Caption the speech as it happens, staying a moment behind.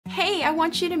I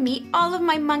want you to meet all of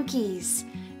my monkeys.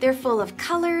 They're full of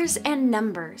colors and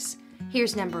numbers.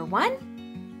 Here's number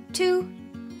 1, 2,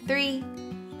 3,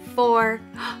 4.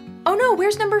 Oh no,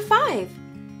 where's number 5?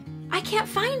 I can't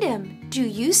find him. Do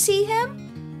you see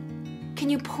him? Can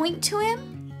you point to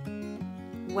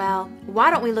him? Well,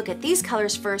 why don't we look at these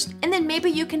colors first, and then maybe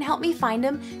you can help me find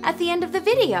them at the end of the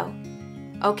video.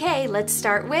 Okay, let's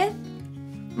start with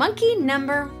monkey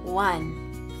number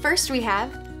 1. First we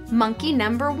have monkey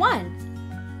number 1.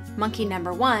 Monkey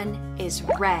number 1 is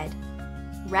red.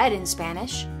 Red in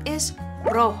Spanish is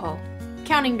rojo.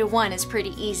 Counting to 1 is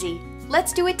pretty easy.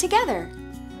 Let's do it together.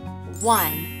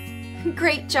 1.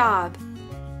 Great job.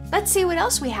 Let's see what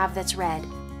else we have that's red.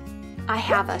 I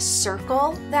have a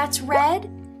circle that's red.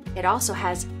 It also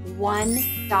has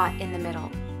 1 dot in the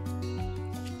middle.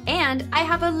 And I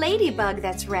have a ladybug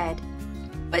that's red,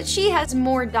 but she has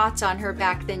more dots on her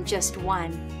back than just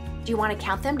 1. Do you want to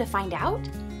count them to find out?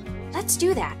 Let's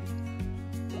do that.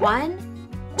 1,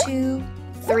 2,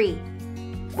 3,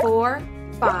 4,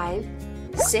 5,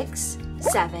 6,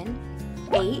 7,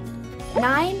 8,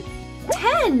 9,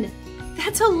 10.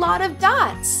 That's a lot of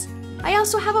dots. I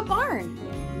also have a barn.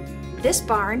 This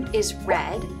barn is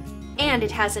red and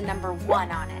it has a number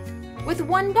 1 on it with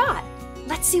 1 dot.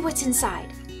 Let's see what's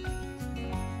inside.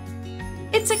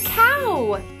 It's a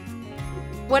cow.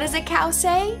 What does a cow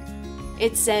say?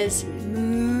 It says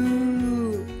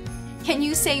moo. Can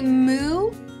you say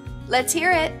moo? Let's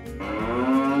hear it.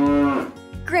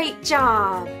 Great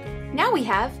job. Now we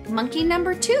have monkey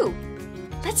number 2.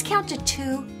 Let's count to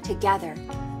 2 together.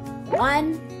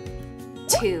 1,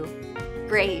 2.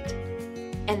 Great.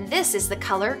 And this is the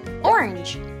color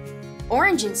orange.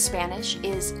 Orange in Spanish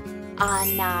is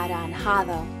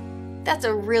anaranjado. That's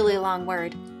a really long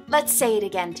word. Let's say it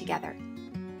again together.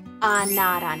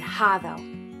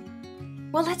 Anaranjado.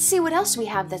 Well, let's see what else we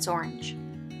have that's orange.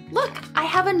 Look, I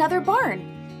have another barn,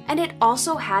 and it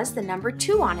also has the number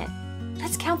 2 on it.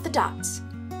 Let's count the dots.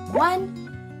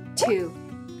 1, 2.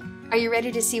 Are you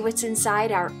ready to see what's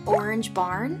inside our orange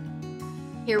barn?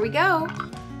 Here we go.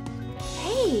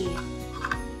 Hey,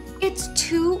 it's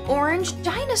 2 orange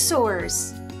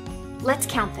dinosaurs. Let's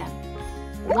count them.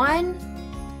 1,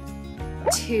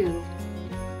 2.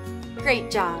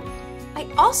 Great job. I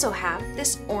also have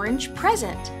this orange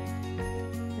present.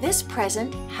 This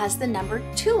present has the number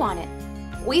 2 on it.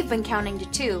 We've been counting to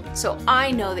 2, so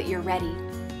I know that you're ready.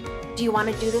 Do you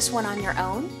want to do this one on your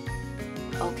own?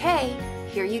 Okay,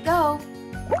 here you go.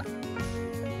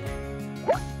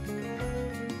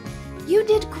 You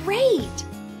did great!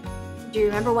 Do you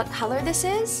remember what color this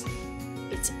is?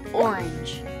 It's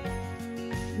orange.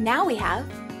 Now we have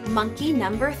monkey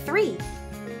number 3.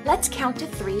 Let's count to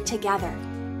 3 together.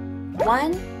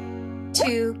 1,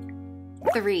 2,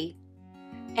 3.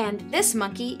 And this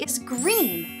monkey is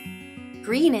green.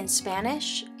 Green in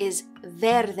Spanish is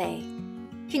verde.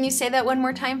 Can you say that one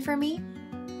more time for me?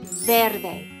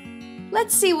 Verde.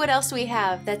 Let's see what else we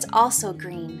have that's also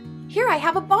green. Here I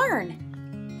have a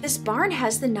barn. This barn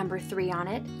has the number 3 on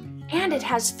it, and it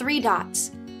has 3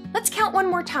 dots. Let's count one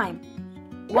more time.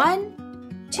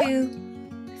 1, 2,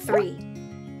 3.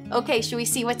 Okay, should we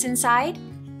see what's inside?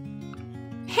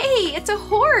 Hey, it's a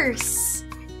horse!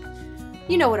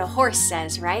 You know what a horse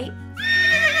says, right?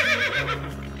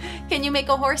 Can you make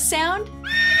a horse sound?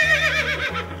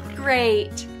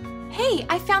 Great! Hey,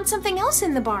 I found something else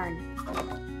in the barn.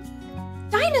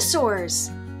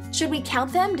 Dinosaurs! Should we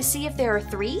count them to see if there are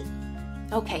 3?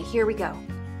 Okay, here we go.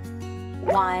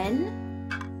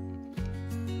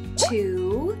 1,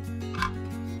 2,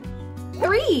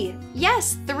 3.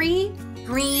 Yes, 3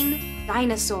 green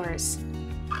dinosaurs.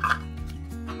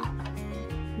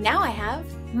 Now I have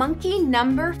monkey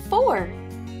number 4.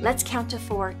 Let's count to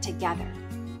 4 together.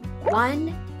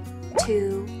 1,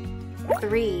 2,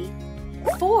 3,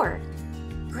 4.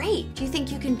 Great. Do you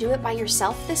think you can do it by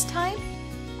yourself this time?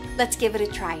 Let's give it a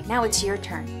try. Now it's your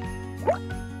turn.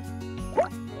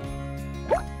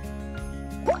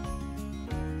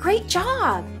 Great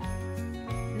job!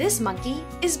 This monkey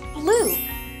is blue.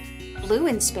 Blue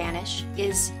in Spanish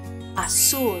is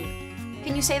azul.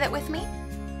 Can you say that with me?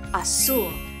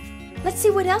 Azul. Let's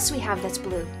see what else we have that's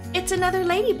blue. It's another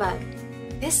ladybug.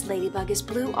 This ladybug is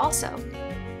blue also.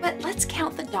 But let's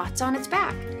count the dots on its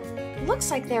back.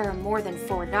 Looks like there are more than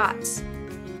 4 dots.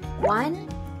 1,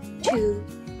 2,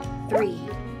 3,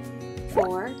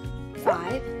 4,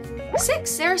 5,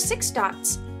 6. There are 6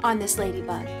 dots on this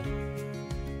ladybug.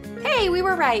 Hey, we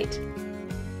were right.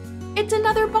 It's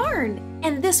another barn,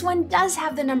 and this one does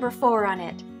have the number 4 on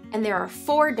it. And there are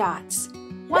 4 dots.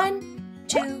 1,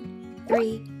 2,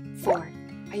 3, 4.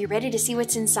 Are you ready to see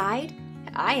what's inside?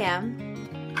 I am.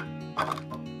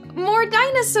 More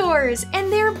dinosaurs,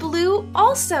 and they're blue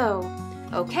also.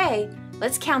 Okay,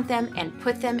 let's count them and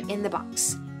put them in the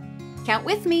box. Count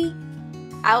with me.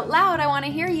 Out loud, I want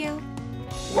to hear you.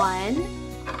 1,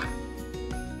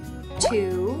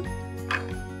 2,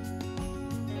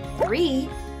 3,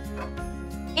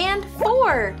 and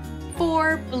 4.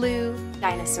 4 blue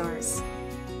dinosaurs.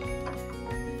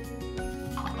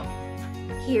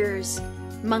 Here's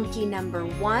monkey number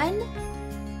 1,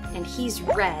 and he's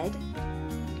red.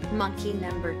 Monkey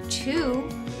number 2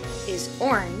 is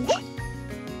orange.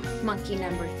 Monkey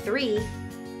number 3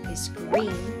 is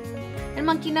green. And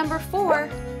monkey number 4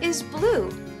 is blue.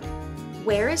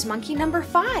 Where is monkey number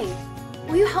 5?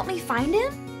 Will you help me find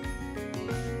him?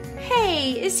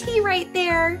 Hey, is he right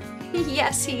there?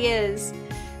 Yes, he is.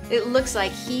 It looks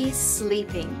like he's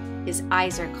sleeping. His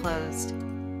eyes are closed.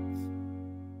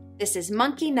 This is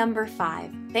monkey number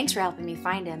 5. Thanks for helping me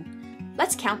find him.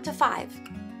 Let's count to 5.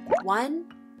 1,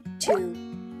 2,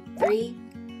 3,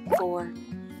 4,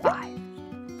 5.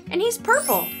 And he's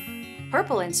purple.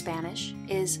 Purple in Spanish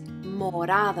is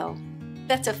morado.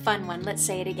 That's a fun one. Let's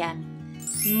say it again.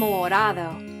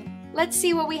 Morado. Let's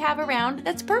see what we have around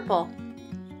that's purple.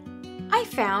 I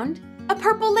found a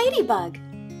purple ladybug.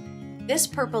 This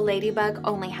purple ladybug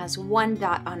only has 1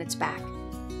 dot on its back.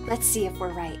 Let's see if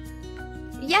we're right.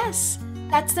 Yes,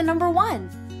 that's the number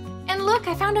 1. And look,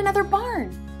 I found another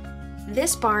barn.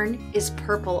 This barn is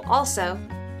purple also,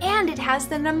 and it has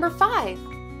the number 5.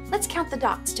 Let's count the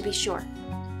dots to be sure.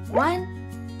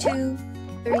 1, 2,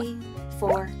 3,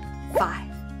 4,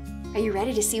 5. Are you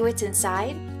ready to see what's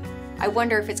inside? I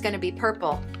wonder if it's going to be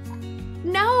purple.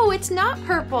 No, it's not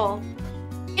purple.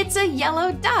 It's a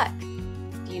yellow duck.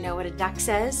 Do you know what a duck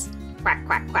says? Quack,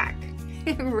 quack, quack.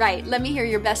 Right, let me hear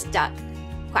your best duck.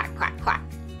 Quack, quack, quack.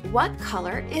 What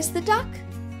color is the duck?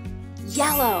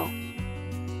 Yellow.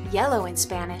 Yellow in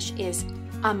Spanish is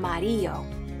amarillo.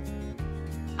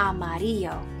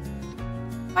 Amarillo.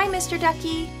 Bye, Mr.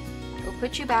 Ducky. We'll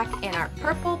put you back in our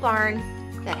purple barn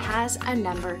that has a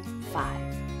number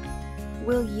 5.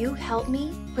 Will you help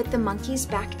me put the monkeys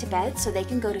back to bed so they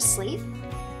can go to sleep?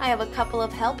 I have a couple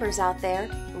of helpers out there,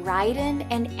 Ryden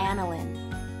and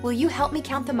Annalyn. Will you help me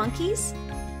count the monkeys?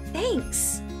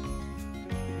 Thanks.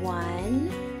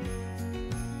 1,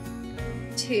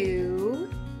 2,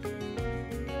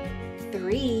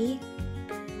 3,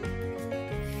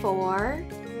 4,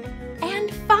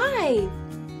 and 5.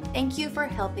 Thank you for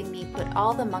helping me put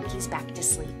all the monkeys back to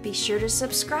sleep. Be sure to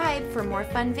subscribe for more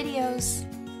fun videos.